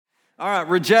All right,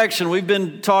 rejection. We've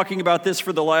been talking about this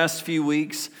for the last few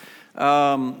weeks.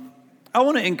 I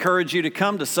want to encourage you to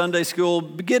come to Sunday school,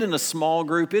 get in a small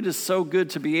group. It is so good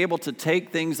to be able to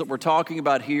take things that we're talking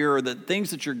about here, or the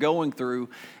things that you're going through,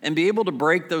 and be able to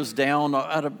break those down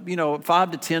out of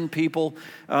 5 to 10 people.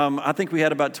 I think we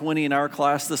had about 20 in our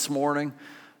class this morning.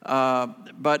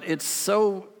 But it's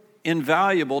so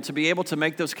invaluable to be able to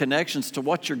make those connections to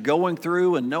what you're going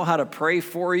through and know how to pray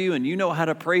for you, and you know how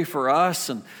to pray for us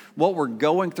and what we're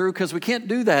going through, because we can't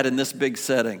do that in this big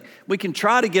setting. We can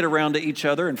try to get around to each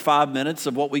other in 5 minutes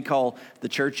of what we call the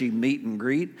churchy meet and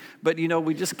greet, but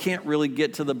we just can't really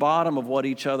get to the bottom of what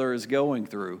each other is going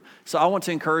through. So I want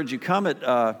to encourage you, come at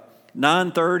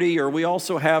 9:30, or we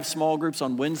also have small groups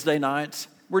on Wednesday nights.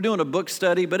 We're doing a book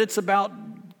study, but it's about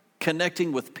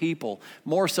connecting with people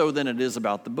more so than it is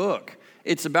about the book.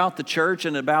 It's about the church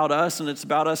and about us, and it's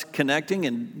about us connecting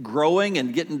and growing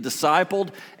and getting discipled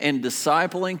and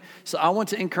discipling. So I want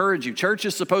to encourage you. Church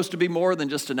is supposed to be more than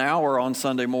just an hour on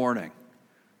Sunday morning.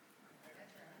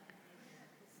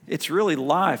 It's really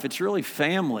life. It's really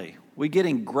family. We get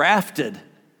engrafted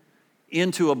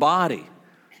into a body,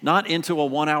 not into a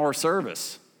 1-hour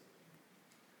service.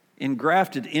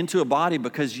 Engrafted into a body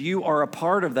because you are a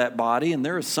part of that body, and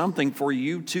there is something for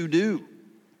you to do.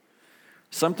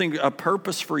 A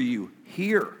purpose for you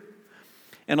here.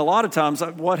 And a lot of times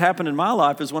what happened in my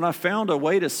life is when I found a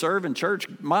way to serve in church,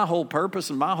 my whole purpose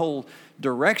and my whole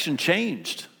direction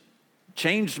changed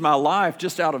my life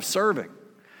just out of serving.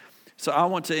 So I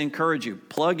want to encourage you,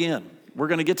 plug in. We're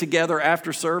going to get together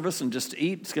after service and just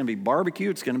eat. It's going to be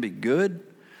barbecue. It's going to be good.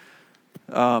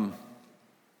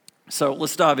 So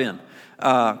let's dive in.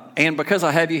 And because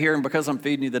I have you here and because I'm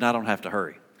feeding you, then I don't have to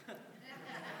hurry.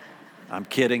 I'm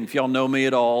kidding. If y'all know me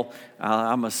at all,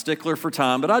 I'm a stickler for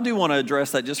time. But I do want to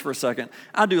address that just for a second.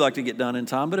 I do like to get done in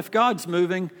time. But if God's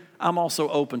moving, I'm also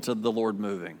open to the Lord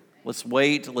moving. Let's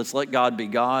wait. Let's let God be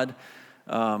God.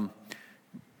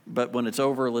 But when it's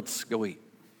over, let's go eat.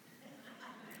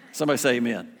 Somebody say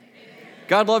amen.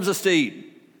 God loves us to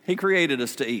eat. He created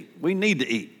us to eat. We need to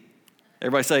eat.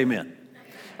 Everybody say amen.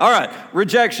 All right,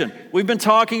 rejection. We've been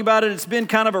talking about it. It's been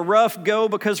kind of a rough go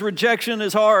because rejection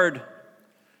is hard.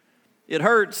 It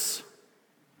hurts.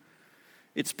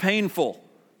 It's painful.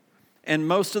 And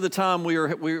most of the time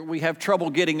we have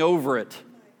trouble getting over it.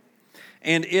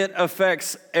 And it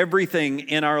affects everything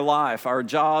in our life, our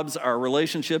jobs, our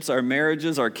relationships, our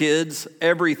marriages, our kids,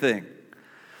 everything.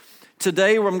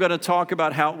 Today I'm going to talk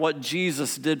about what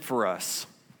Jesus did for us.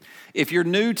 If you're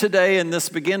new today and this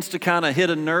begins to kind of hit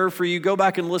a nerve for you, go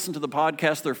back and listen to the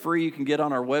podcast. They're free. You can get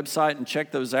on our website and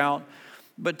check those out.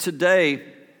 But today,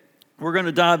 we're going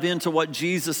to dive into what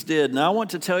Jesus did. And I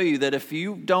want to tell you that if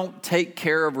you don't take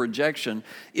care of rejection,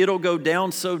 it'll go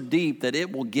down so deep that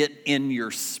it will get in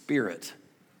your spirit.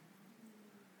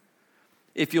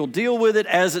 If you'll deal with it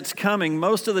as it's coming,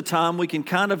 most of the time we can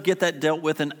kind of get that dealt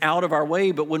with and out of our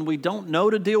way. But when we don't know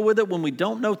to deal with it, when we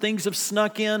don't know things have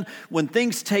snuck in, when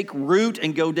things take root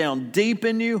and go down deep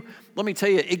in you, let me tell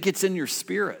you, it gets in your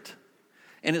spirit.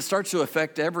 And it starts to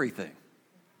affect everything.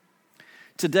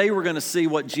 Today we're going to see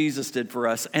what Jesus did for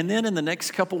us. And then in the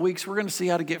next couple weeks, we're going to see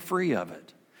how to get free of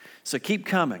it. So keep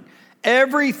coming.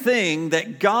 Everything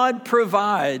that God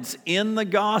provides in the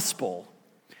gospel,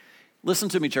 listen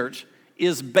to me, church,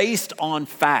 is based on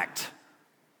fact.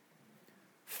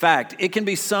 Fact. It can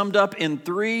be summed up in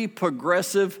 3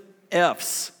 progressive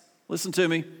F's. Listen to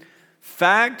me.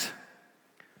 Fact,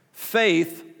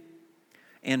 faith,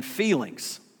 and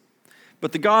feelings.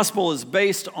 But the gospel is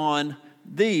based on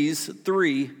these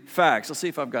 3 facts. Let's see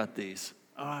if I've got these.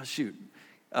 Oh, shoot.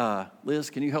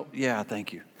 Liz, can you help? Yeah,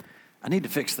 thank you. I need to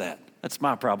fix that. That's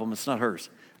my problem. It's not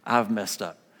hers. I've messed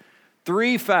up.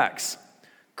 3 facts.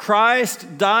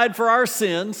 Christ died for our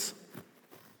sins.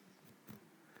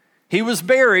 He was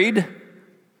buried.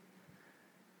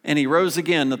 And he rose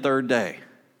again the 3rd day.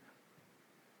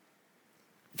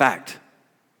 Fact.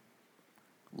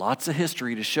 Lots of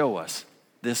history to show us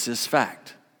this is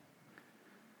fact.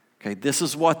 Okay, this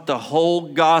is what the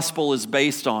whole gospel is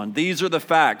based on. These are the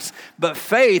facts. But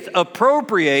faith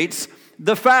appropriates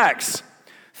the facts.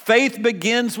 Faith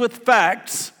begins with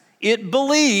facts. It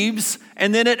believes,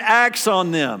 and then it acts on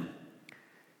them.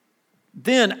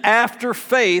 Then after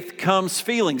faith comes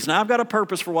feelings. Now I've got a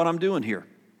purpose for what I'm doing here.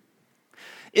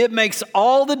 It makes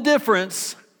all the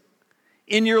difference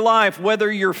in your life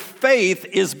whether your faith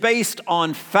is based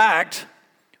on fact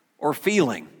or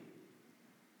feeling.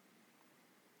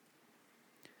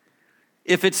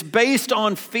 If it's based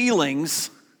on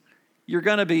feelings, you're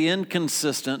going to be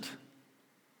inconsistent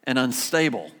and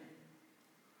unstable.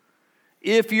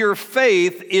 If your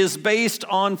faith is based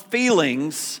on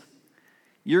feelings,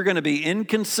 You're going to be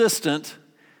inconsistent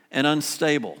and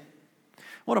unstable. I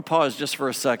want to pause just for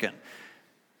a second.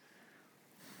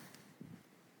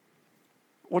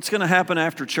 What's going to happen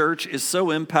after church is so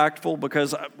impactful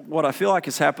because what I feel like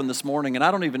has happened this morning, and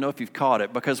I don't even know if you've caught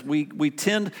it, because we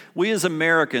as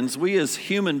Americans, we as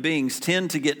human beings tend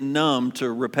to get numb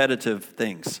to repetitive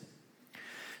things.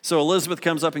 So Elizabeth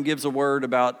comes up and gives a word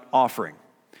about offering.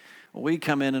 We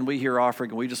come in and we hear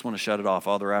offering and we just want to shut it off.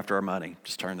 Oh, they're after our money.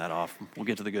 Just turn that off. We'll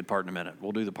get to the good part in a minute.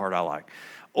 We'll do the part I like.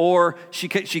 Or she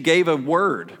gave a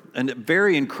word, a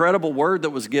very incredible word that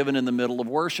was given in the middle of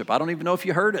worship. I don't even know if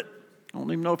you heard it. I don't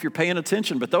even know if you're paying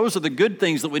attention, but those are the good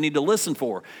things that we need to listen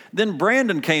for. Then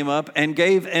Brandon came up and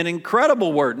gave an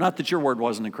incredible word. Not that your word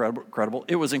wasn't incredible.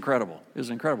 It was incredible. It was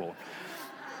incredible.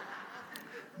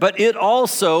 But it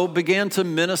also began to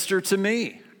minister to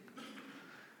me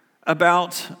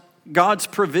about God's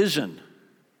provision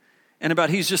and about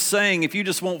He's just saying, if you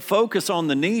just won't focus on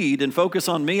the need and focus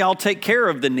on me, I'll take care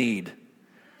of the need.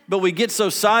 But we get so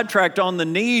sidetracked on the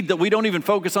need that we don't even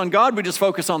focus on God. We just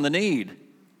focus on the need.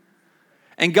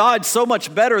 And God's so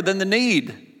much better than the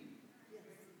need.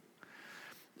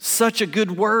 Such a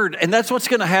good word. And that's what's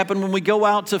going to happen when we go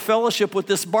out to fellowship with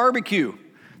this barbecue.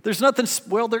 There is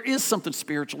something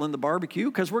spiritual in the barbecue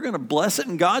because we're going to bless it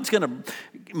and God's going to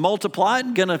multiply it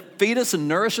and going to feed us and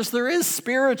nourish us. There is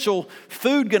spiritual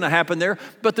food going to happen there.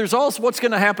 But there's also what's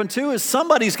going to happen too is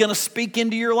somebody's going to speak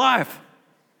into your life.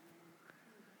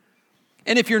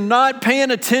 And if you're not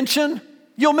paying attention,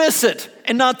 you'll miss it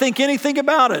and not think anything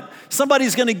about it.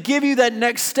 Somebody's going to give you that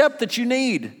next step that you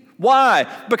need. Why?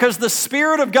 Because the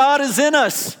Spirit of God is in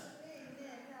us.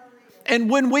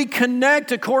 And when we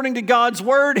connect according to God's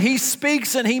word, He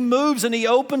speaks and He moves and He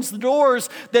opens the doors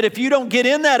that if you don't get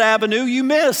in that avenue, you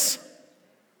miss.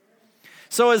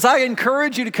 So as I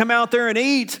encourage you to come out there and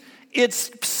eat,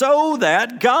 it's so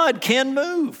that God can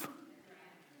move.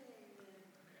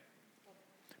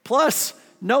 Plus,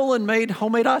 Nolan made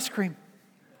homemade ice cream.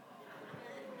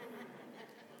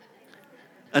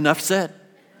 Enough said.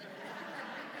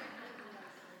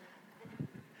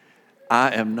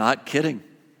 I am not kidding.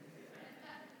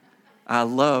 I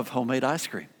love homemade ice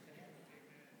cream.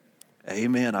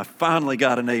 Amen. I finally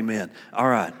got an amen. All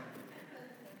right.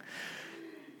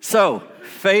 So,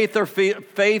 faith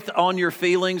on your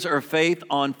feelings or faith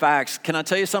on facts. Can I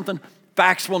tell you something?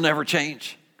 Facts will never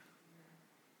change.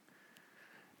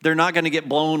 They're not going to get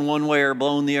blown one way or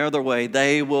blown the other way.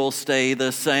 They will stay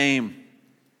the same.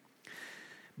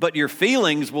 But your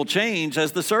feelings will change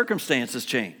as the circumstances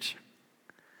change.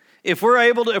 If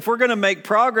we're going to make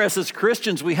progress as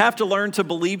Christians, we have to learn to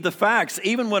believe the facts,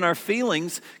 even when our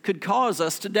feelings could cause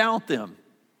us to doubt them.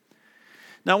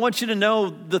 Now, I want you to know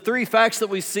the three facts that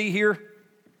we see here.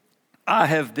 I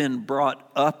have been brought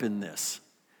up in this.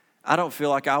 I don't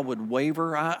feel like I would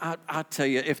waver. I tell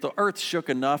you, if the earth shook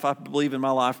enough, I believe in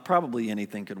my life, probably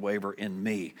anything could waver in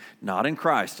me. Not in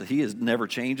Christ. He never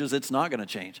changes. It's not going to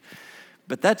change.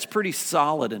 But that's pretty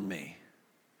solid in me.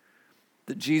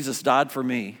 That Jesus died for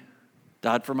me,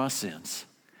 died for my sins.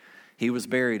 He was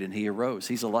buried and He arose.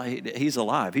 He's alive. He's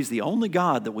alive. He's the only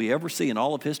God that we ever see in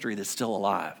all of history that's still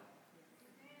alive.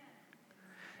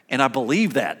 And I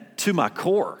believe that to my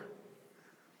core.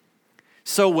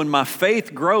 So when my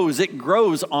faith grows, it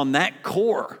grows on that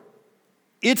core.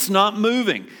 It's not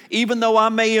moving. Even though I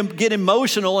may get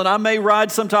emotional and I may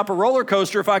ride some type of roller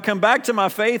coaster, if I come back to my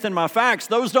faith and my facts,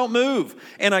 those don't move.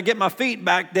 And I get my feet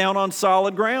back down on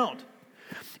solid ground.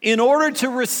 In order to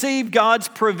receive God's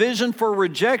provision for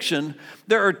rejection,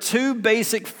 there are two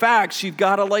basic facts you've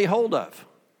got to lay hold of.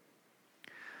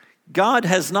 God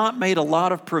has not made a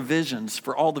lot of provisions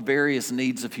for all the various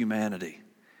needs of humanity.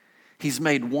 He's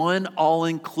made one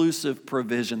all-inclusive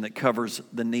provision that covers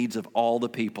the needs of all the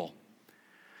people.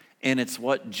 And it's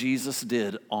what Jesus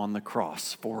did on the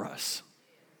cross for us.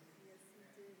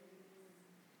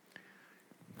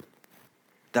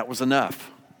 That was enough.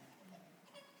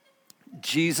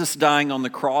 Jesus dying on the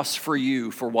cross for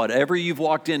you, for whatever you've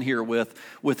walked in here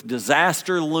with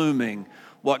disaster looming,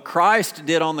 what Christ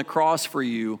did on the cross for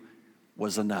you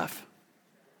was enough.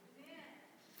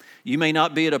 You may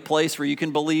not be at a place where you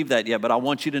can believe that yet, but I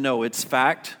want you to know it's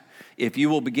fact. If you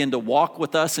will begin to walk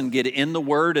with us and get in the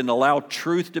Word and allow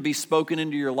truth to be spoken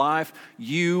into your life,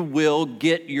 you will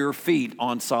get your feet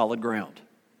on solid ground.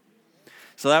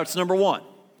 So that's number one.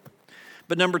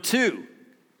 But number two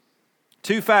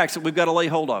facts that we've got to lay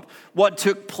hold of. What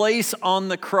took place on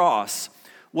the cross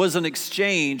was an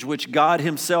exchange which God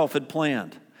Himself had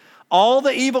planned. All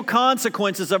the evil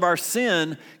consequences of our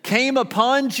sin came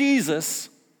upon Jesus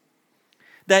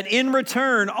that in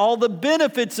return, all the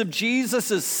benefits of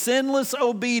Jesus' sinless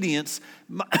obedience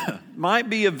might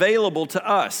be available to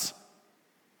us.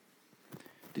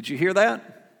 Did you hear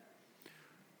that?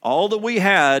 All that we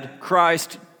had,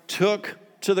 Christ took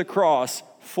to the cross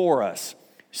for us,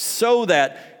 so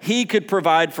that he could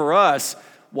provide for us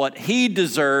what he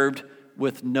deserved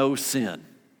with no sin.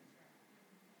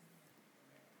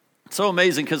 So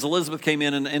amazing, because Elizabeth came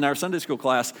in our Sunday school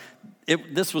class.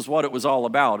 This was what it was all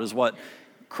about, is what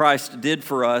Christ did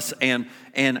for us, and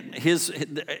he's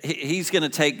going to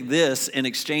take this in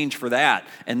exchange for that,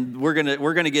 and we're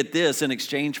going to get this in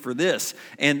exchange for this,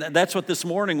 and that's what this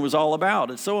morning was all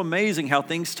about. It's so amazing how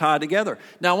things tie together.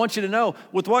 Now I want you to know,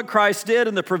 with what Christ did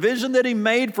and the provision that he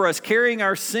made for us, carrying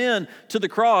our sin to the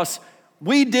cross,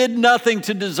 we did nothing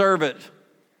to deserve it.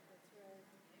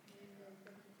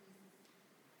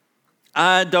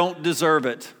 I don't deserve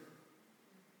it.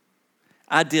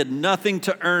 I did nothing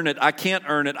to earn it. I can't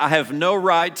earn it. I have no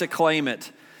right to claim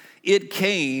it. It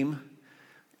came,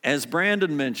 as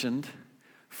Brandon mentioned,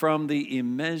 from the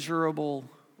immeasurable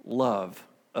love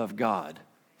of God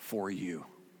for you.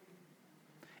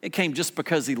 It came just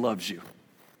because he loves you.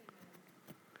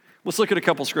 Let's look at a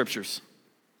couple scriptures.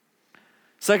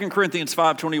 2 Corinthians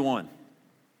 5:21.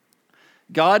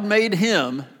 God made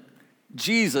him,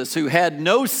 Jesus, who had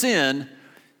no sin,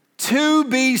 to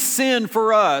be sin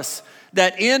for us,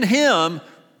 that in him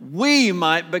we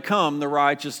might become the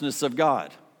righteousness of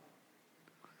God.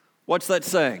 What's that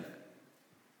saying?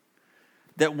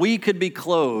 That we could be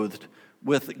clothed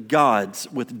with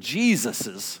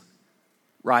Jesus'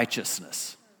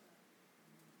 righteousness.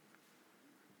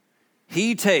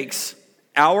 He takes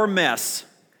our mess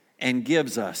and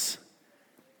gives us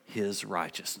his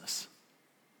righteousness.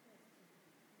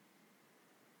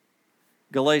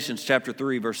 Galatians chapter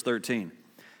 3, verse 13.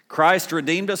 Christ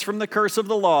redeemed us from the curse of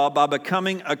the law by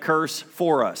becoming a curse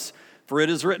for us. For it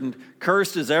is written,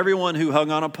 cursed is everyone who hung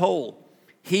on a pole.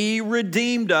 He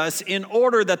redeemed us in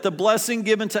order that the blessing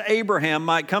given to Abraham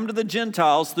might come to the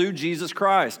Gentiles through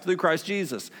Christ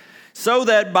Jesus, so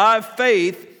that by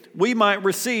faith we might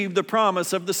receive the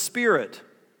promise of the Spirit.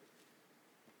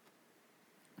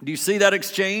 Do you see that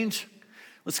exchange?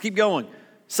 Let's keep going.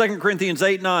 2 Corinthians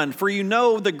 8:9, for you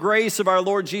know the grace of our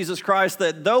Lord Jesus Christ,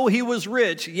 that though he was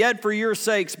rich, yet for your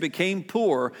sakes became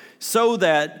poor, so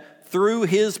that through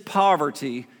his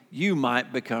poverty you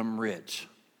might become rich.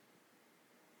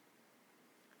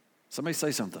 Somebody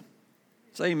say something.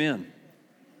 Say amen.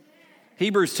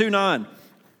 Hebrews 2:9,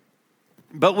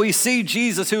 but we see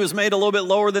Jesus, who is made a little bit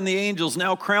lower than the angels,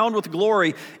 now crowned with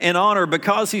glory and honor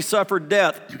because he suffered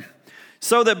death,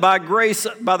 so that by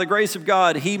the grace of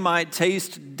God, he might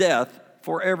taste death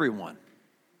for everyone.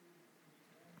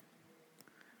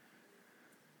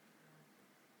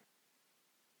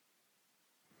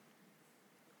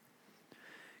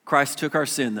 Christ took our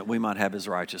sin that we might have his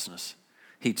righteousness.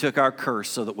 He took our curse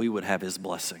so that we would have his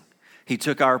blessing. He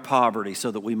took our poverty so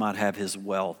that we might have his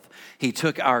wealth. He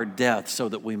took our death so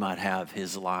that we might have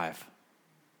his life.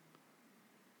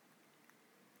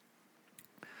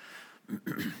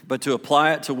 But to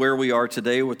apply it to where we are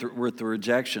today with the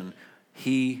rejection,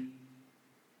 the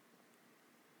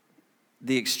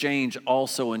exchange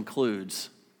also includes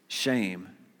shame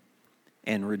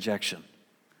and rejection.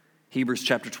 Hebrews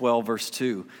chapter 12, verse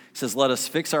 2 says, let us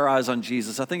fix our eyes on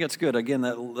Jesus. I think it's good. Again,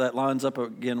 that lines up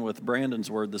again with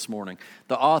Brandon's word this morning.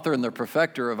 The author and the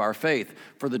perfecter of our faith.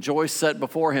 For the joy set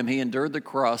before him, he endured the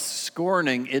cross,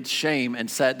 scorning its shame, and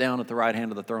sat down at the right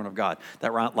hand of the throne of God.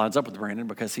 That lines up with Brandon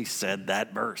because he said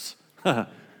that verse. I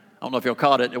don't know if y'all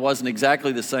caught it. It wasn't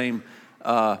exactly the same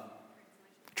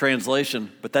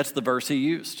translation, but that's the verse he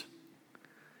used.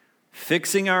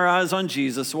 Fixing our eyes on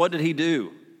Jesus, what did he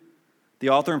do? The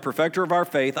author and perfecter of our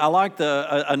faith. I like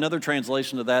another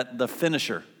translation of that, the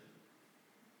finisher.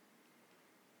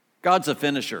 God's a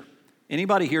finisher.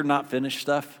 Anybody here not finish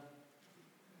stuff?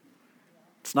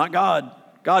 It's not God.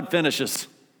 God finishes.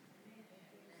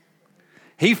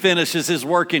 He finishes his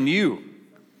work in you.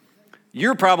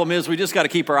 Your problem is we just got to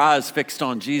keep our eyes fixed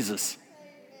on Jesus.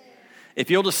 If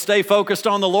you'll just stay focused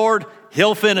on the Lord,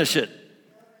 he'll finish it.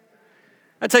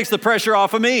 That takes the pressure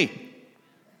off of me.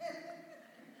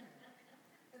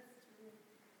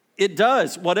 It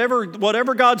does. Whatever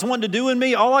God's wanting to do in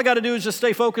me, all I got to do is just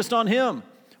stay focused on him.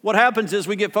 What happens is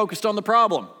we get focused on the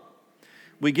problem.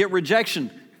 We get rejection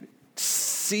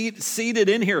seated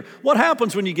in here. What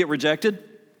happens when you get rejected?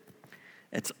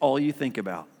 It's all you think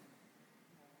about.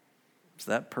 It's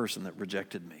that person that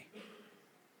rejected me.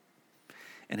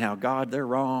 And how, God, they're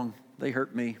wrong. They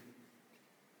hurt me.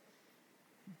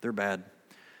 They're bad.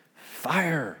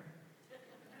 Fire.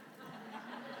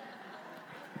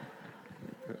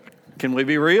 Can we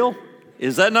be real?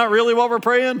 Is that not really what we're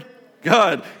praying?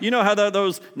 God, you know how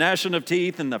those gnashing of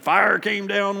teeth and the fire came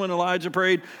down when Elijah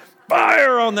prayed?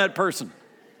 Fire on that person.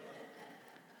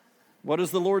 What does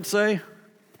the Lord say?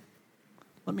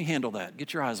 Let me handle that.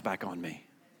 Get your eyes back on me.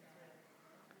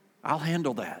 I'll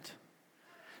handle that.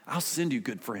 I'll send you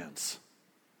good friends.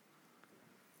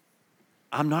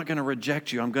 I'm not going to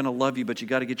reject you. I'm going to love you, but you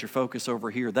got to get your focus over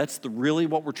here. That's really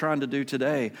what we're trying to do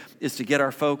today, is to get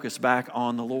our focus back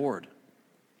on the Lord.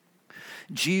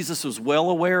 Jesus was well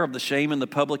aware of the shame and the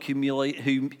public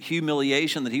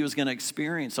humiliation that he was going to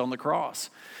experience on the cross.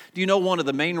 Do you know one of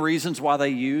the main reasons why they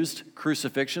used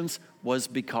crucifixions was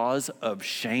because of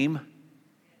shame?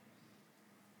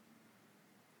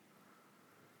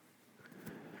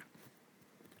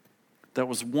 That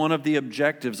was one of the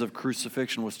objectives of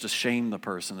crucifixion, was to shame the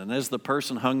person. And as the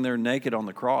person hung there naked on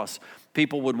the cross,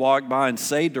 people would walk by and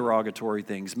say derogatory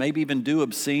things, maybe even do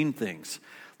obscene things.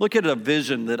 Look at a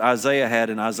vision that Isaiah had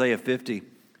in Isaiah 50,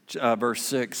 verse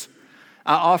 6.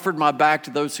 I offered my back to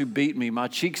those who beat me, my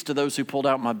cheeks to those who pulled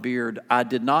out my beard. I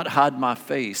did not hide my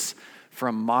face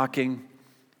from mocking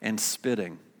and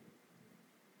spitting.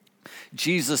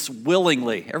 Jesus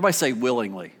willingly, everybody say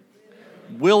willingly,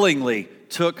 willingly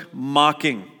took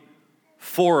mocking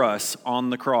for us on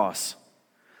the cross.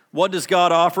 What does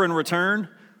God offer in return?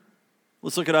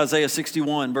 Let's look at Isaiah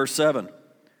 61, verse 7.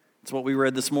 It's what we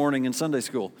read this morning in Sunday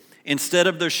school. Instead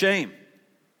of their shame,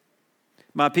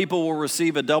 my people will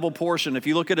receive a double portion. If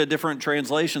you look at a different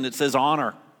translation, it says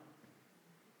honor.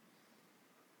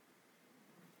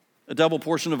 A double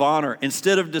portion of honor.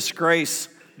 Instead of disgrace,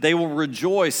 they will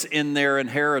rejoice in their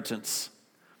inheritance.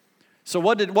 So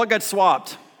what got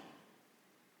swapped?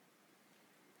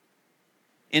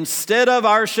 Instead of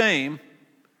our shame,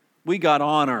 we got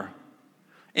honor.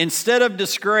 Instead of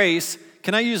disgrace,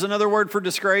 can I use another word for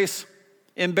disgrace?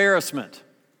 Embarrassment.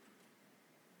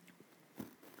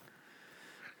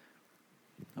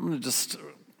 I'm going to just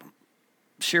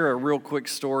share a real quick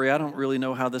story. I don't really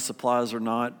know how this applies or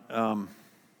not.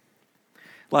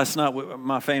 Last night,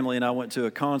 my family and I went to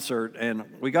a concert, and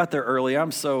we got there early.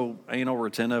 I'm so anal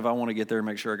retentive. I want to get there and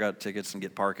make sure I got tickets and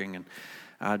get parking, and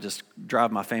I just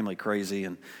drive my family crazy.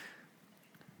 And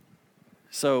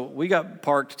so we got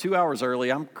parked 2 hours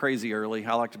early. I'm crazy early.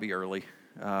 I like to be early.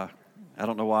 I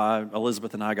don't know why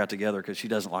Elizabeth and I got together, because she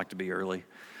doesn't like to be early.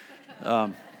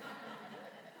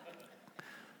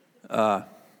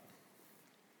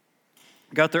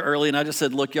 Got there early, and I just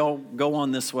said, look, y'all go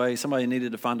on this way. Somebody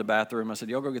needed to find a bathroom. I said,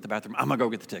 y'all go get the bathroom. I'm going to go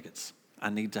get the tickets. I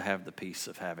need to have the peace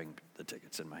of having the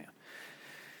tickets in my hand.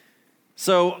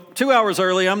 So 2 hours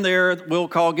early, I'm there, will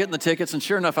call, getting the tickets, and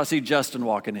sure enough, I see Justin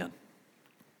walking in.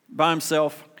 By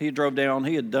himself, he drove down.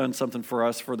 He had done something for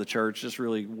us, for the church, just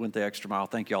really went the extra mile.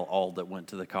 Thank y'all all that went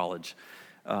to the college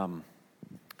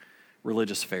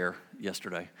religious fair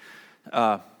yesterday.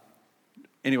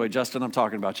 Anyway, Justin, I'm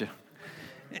talking about you.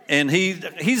 And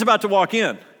he's about to walk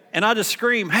in, and I just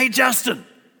scream, hey, Justin,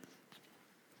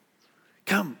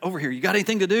 come over here. You got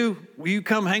anything to do? Will you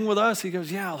come hang with us? He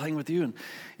goes, yeah, I'll hang with you. And,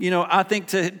 I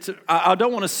think I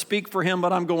don't want to speak for him,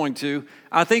 but I'm going to.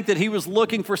 I think that he was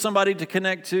looking for somebody to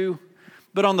connect to.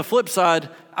 But on the flip side,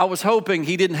 I was hoping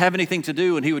he didn't have anything to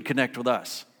do and he would connect with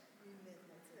us.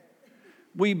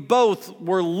 We both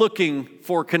were looking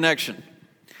for connection.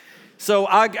 So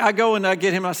I go and I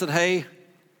get him. I said, hey,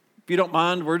 if you don't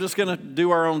mind, we're just going to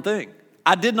do our own thing.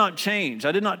 I did not change.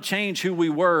 I did not change who we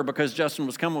were because Justin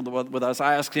was coming with us.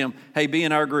 I asked him, hey, be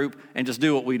in our group and just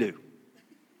do what we do.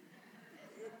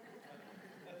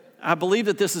 I believe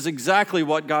that this is exactly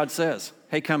what God says.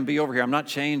 Hey, come be over here. I'm not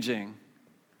changing.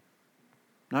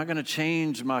 I'm not going to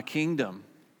change my kingdom.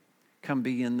 Come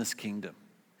be in this kingdom.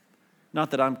 Not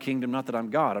that I'm kingdom, not that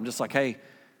I'm God. I'm just like, hey,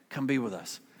 come be with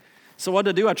us. So what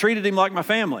did I do? I treated him like my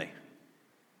family.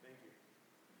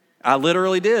 I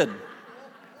literally did.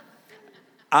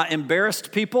 I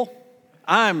embarrassed people.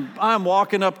 I'm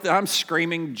walking up, I'm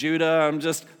screaming Judah. I'm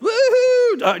just,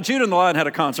 woohoo! Judah and the Lion had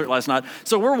a concert last night.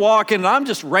 So we're walking, and I'm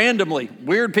just randomly,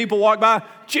 weird people walk by,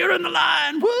 Judah and the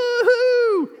Lion,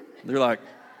 woohoo! They're like,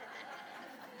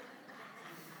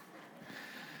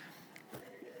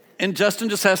 and Justin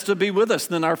just has to be with us.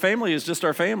 Then our family is just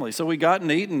our family. So we got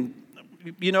and eat, and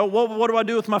what do I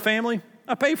do with my family?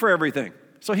 I pay for everything.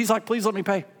 So he's like, please let me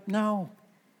pay. No,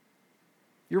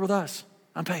 you're with us.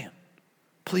 I'm paying.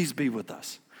 Please be with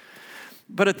us.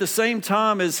 But at the same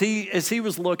time, as he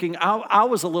was looking, I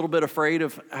was a little bit afraid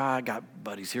of, I got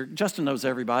buddies here. Justin knows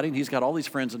everybody, and he's got all these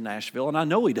friends in Nashville, and I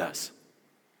know he does.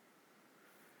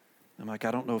 I'm like,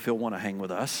 I don't know if he'll want to hang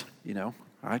with us.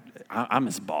 I'm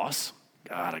his boss.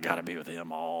 God, I got to be with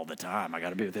him all the time. I got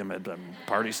to be with him at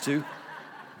parties too.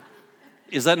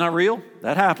 Is that not real?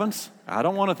 That happens. I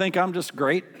don't want to think I'm just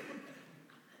great.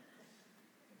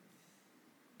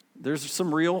 There's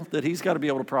some real that he's got to be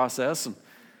able to process.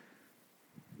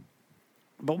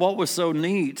 But what was so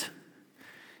neat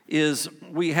is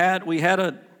we had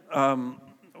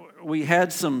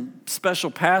some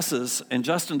special passes, and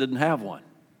Justin didn't have one.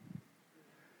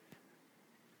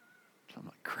 So I'm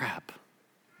like, crap.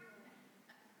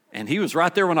 And he was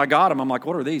right there when I got him. I'm like,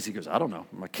 what are these? He goes, I don't know.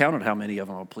 I counted how many of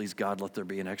them. Oh, please, God, let there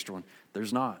be an extra one.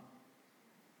 There's not.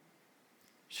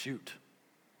 Shoot.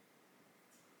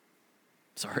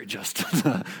 Sorry,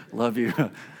 Justin. Love you.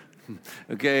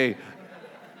 Okay.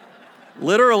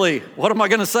 Literally, what am I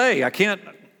going to say? I can't.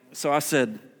 So I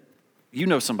said, you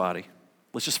know somebody.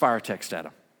 Let's just fire a text at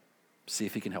him. See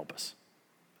if he can help us.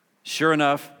 Sure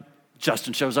enough,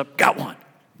 Justin shows up. Got one.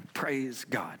 Praise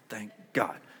God. Thank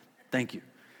God. Thank you.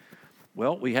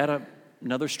 Well, we had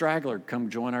another straggler come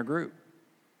join our group.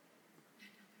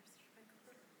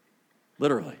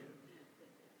 Literally.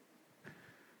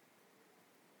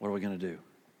 What are we going to do?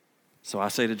 So I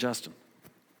say to Justin,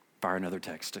 fire another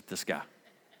text at this guy.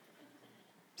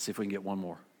 See if we can get one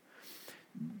more.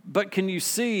 But can you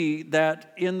see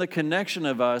that in the connection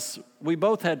of us, we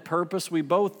both had purpose,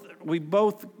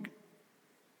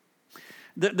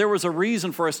 there was a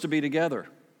reason for us to be together.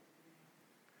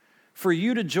 For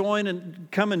you to join and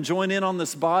come and join in on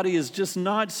this body is just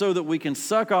not so that we can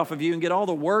suck off of you and get all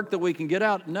the work that we can get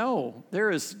out. No, there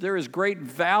is great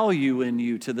value in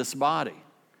you to this body.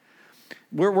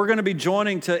 We're going to be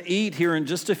joining to eat here in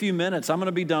just a few minutes. I'm going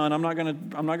to be done. I'm not going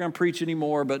to preach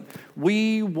anymore, but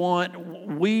we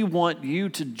want you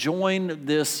to join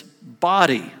this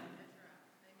body.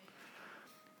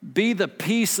 Be the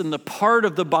piece and the part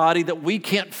of the body that we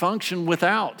can't function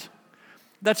without.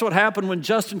 That's what happened when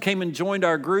Justin came and joined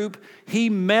our group. He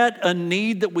met a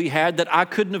need that we had that I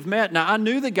couldn't have met. Now, I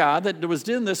knew the guy that was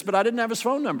doing this, but I didn't have his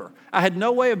phone number. I had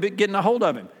no way of getting a hold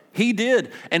of him. He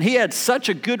did, and he had such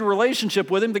a good relationship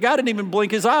with him, the guy didn't even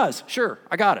blink his eyes. Sure,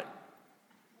 I got it.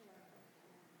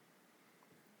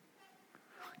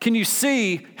 Can you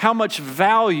see how much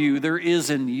value there is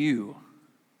in you?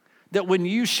 That when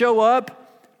you show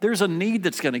up, there's a need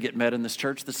that's going to get met in this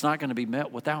church that's not going to be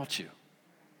met without you.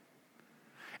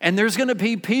 And there's going to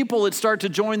be people that start to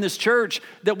join this church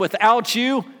that without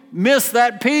you miss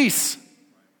that piece,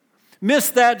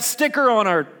 miss that sticker on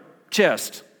our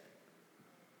chest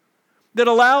that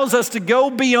allows us to go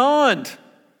beyond,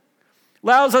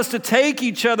 allows us to take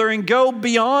each other and go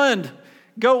beyond,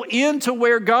 go into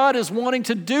where God is wanting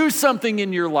to do something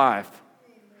in your life.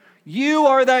 You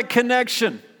are that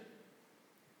connection.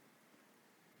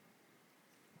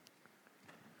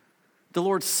 The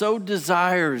Lord so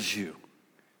desires you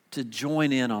to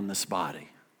join in on this body,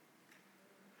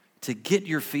 to get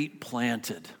your feet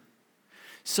planted,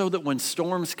 so that when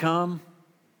storms come,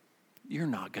 you're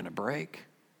not going to break.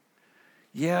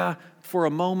 Yeah, for a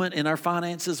moment in our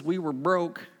finances, we were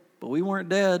broke, but we weren't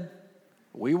dead.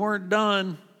 We weren't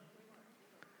done.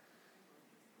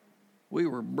 We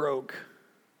were broke,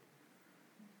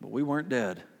 but we weren't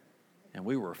dead. And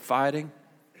we were fighting.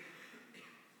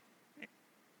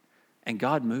 And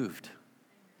God moved.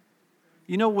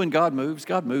 You know when God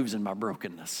moves in my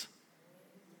brokenness.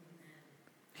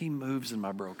 He moves in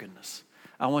my brokenness.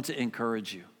 I want to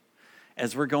encourage you.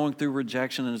 As we're going through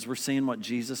rejection and as we're seeing what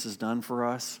Jesus has done for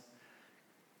us,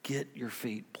 get your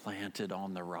feet planted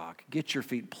on the rock. Get your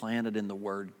feet planted in the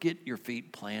Word. Get your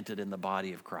feet planted in the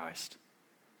body of Christ.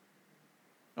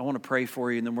 I want to pray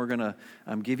for you, and then we're going to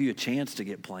give you a chance to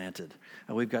get planted.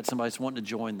 We've got somebody that's wanting to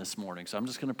join this morning, so I'm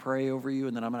just going to pray over you,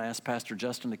 and then I'm going to ask Pastor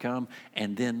Justin to come,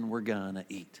 and then we're going to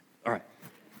eat. All right.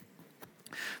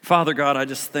 Father God, I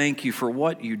just thank you for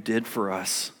what you did for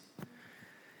us.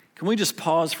 Can we just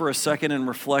pause for a second and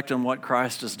reflect on what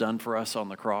Christ has done for us on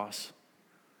the cross?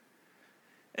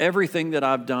 Everything that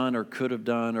I've done or could have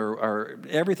done or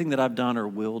everything that I've done or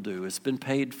will do has been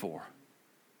paid for.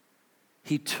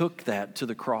 He took that to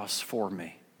the cross for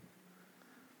me.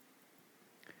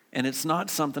 And it's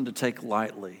not something to take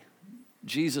lightly.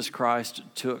 Jesus Christ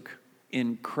took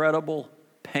incredible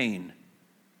pain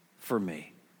for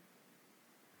me.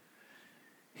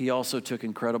 He also took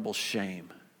incredible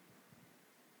shame.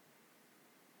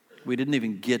 We didn't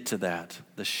even get to that,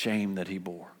 the shame that he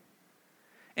bore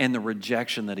and the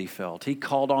rejection that he felt. He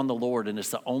called on the Lord, and it's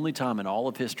the only time in all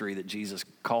of history that Jesus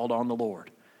called on the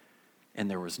Lord, and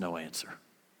there was no answer.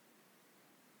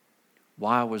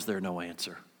 Why was there no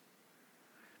answer?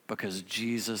 Because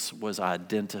Jesus was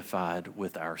identified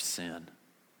with our sin.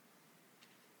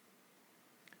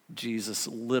 Jesus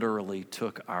literally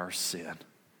took our sin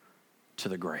to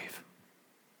the grave.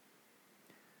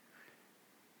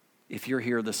 if you're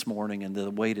here this morning and the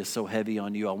weight is so heavy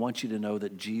on you, I want you to know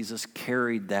that Jesus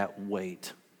carried that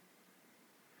weight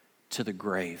to the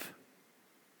grave.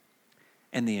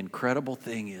 And the incredible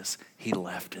thing is, he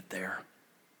left it there.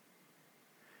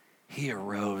 He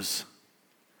arose.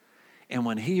 And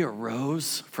when he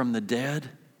arose from the dead,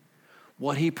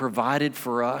 what he provided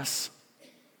for us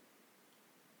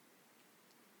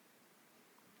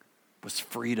was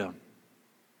freedom,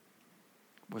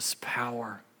 was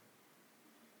power,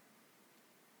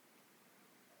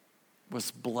 was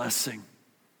blessing,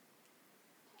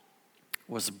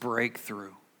 was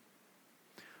breakthrough,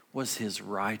 was his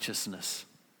righteousness,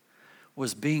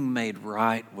 was being made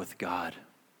right with God.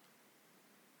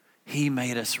 He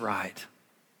made us right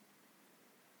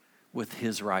with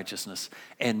his righteousness.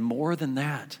 And more than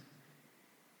that,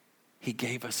 he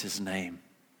gave us his name.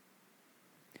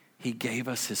 He gave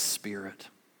us his Spirit.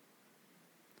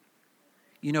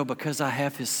 You know, because I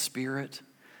have his Spirit,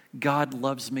 God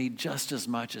loves me just as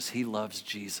much as he loves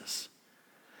Jesus.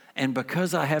 And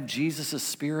because I have Jesus'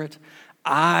 Spirit,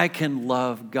 I can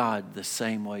love God the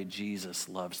same way Jesus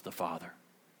loves the Father.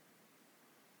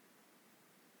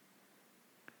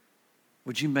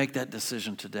 Would you make that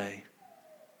decision today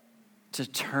to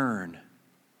turn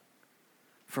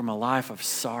from a life of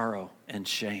sorrow and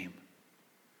shame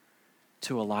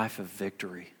to a life of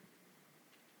victory,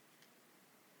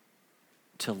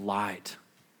 to light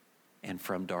and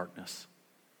from darkness?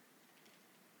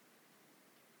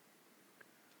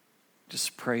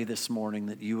 Just pray this morning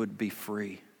that you would be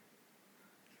free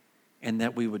and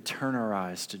that we would turn our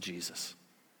eyes to Jesus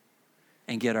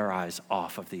and get our eyes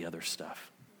off of the other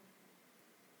stuff.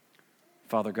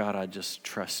 Father God, I just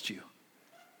trust you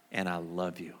and I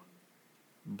love you.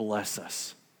 Bless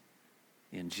us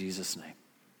in Jesus' name.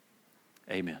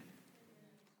 Amen.